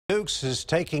Dukes is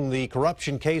taking the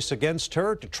corruption case against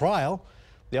her to trial.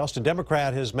 The Austin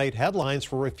Democrat has made headlines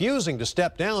for refusing to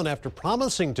step down after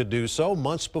promising to do so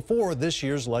months before this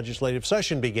year's legislative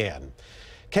session began.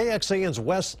 KXAN's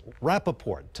Wes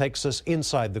Rappaport takes us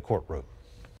inside the courtroom.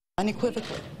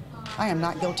 Unequivocally, I am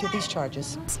not guilty of these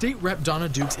charges. State Rep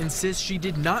Dawnna Dukes insists she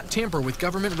did not tamper with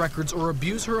government records or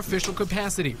abuse her official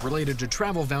capacity related to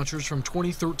travel vouchers from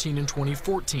 2013 and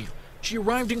 2014. She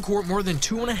arrived in court more than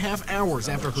 2.5 hours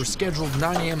after her scheduled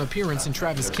 9 a.m. appearance in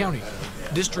Travis County.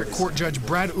 District Court Judge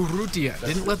Brad Urrutia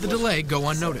didn't let the delay go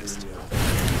unnoticed.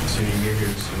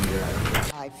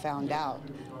 I found out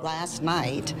last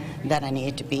night that I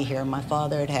needed to be here. My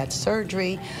father had had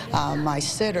surgery. My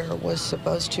sitter was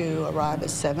supposed to arrive at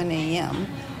 7 a.m.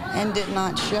 and did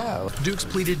not show. Dukes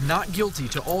pleaded not guilty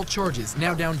to all charges,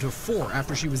 now down to 4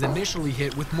 after she was initially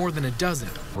hit with more than a dozen.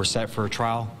 We're set for a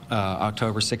trial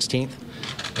October 16th,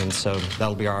 and so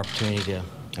that'll be our opportunity to,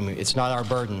 it's not our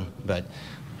burden, but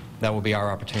that will be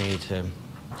our opportunity to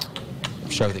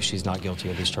show that she's not guilty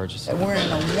of these charges. We're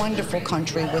in a wonderful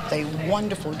country with a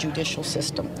wonderful judicial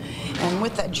system. And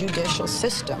with that judicial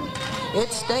system, it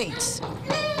states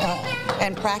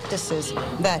and practices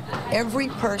that every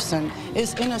person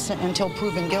is innocent until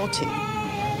proven guilty,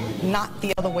 not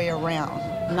the other way around,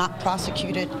 not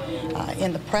prosecuted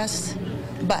in the press,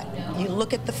 but you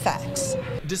look at the facts.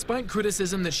 Despite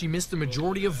criticism that she missed the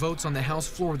majority of votes on the House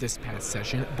floor this past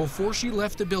session, before she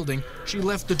left the building, she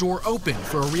left the door open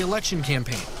for a re-election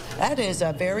campaign. That is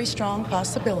a very strong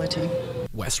possibility.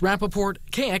 Wes Rappaport,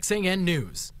 KXAN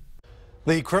News.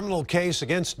 The criminal case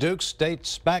against Dukes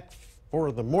dates back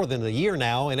for more than a year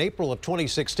now. In April of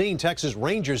 2016, Texas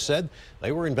Rangers said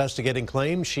they were investigating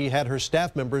claims she had her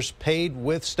staff members paid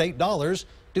with state dollars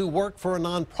do work for a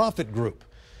nonprofit group.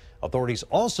 Authorities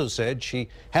also said she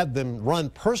had them run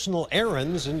personal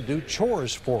errands and do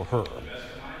chores for her.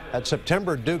 That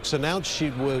September, Dukes announced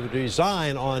she would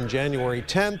resign on January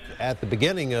 10th at the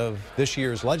beginning of this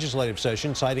year's legislative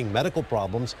session, citing medical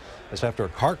problems. That's after a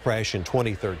car crash in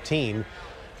 2013.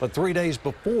 But 3 days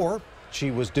before she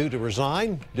was due to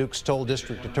resign, Dukes told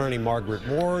District Attorney Margaret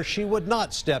Moore she would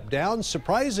not step down,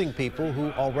 surprising people who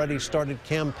already started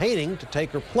campaigning to take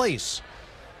her place.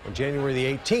 On January the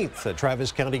 18th, a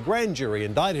Travis County grand jury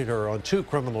indicted her on 2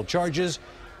 criminal charges,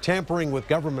 tampering with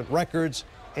government records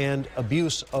and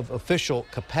abuse of official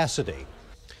capacity.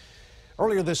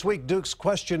 Earlier this week, Dukes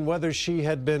questioned whether she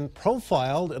had been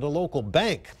profiled at a local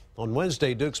bank. On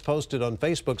Wednesday, Dukes posted on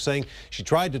Facebook saying she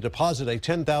tried to deposit a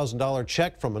 $10,000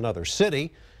 check from another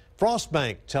city. Frost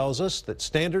Bank tells us that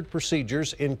standard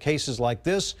procedures in cases like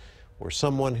this, where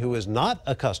someone who is not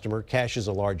a customer cashes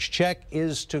a large check,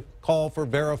 is to call for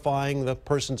verifying the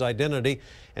person's identity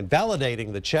and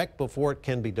validating the check before it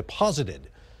can be deposited.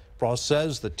 Frost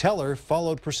says the teller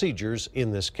followed procedures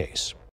in this case.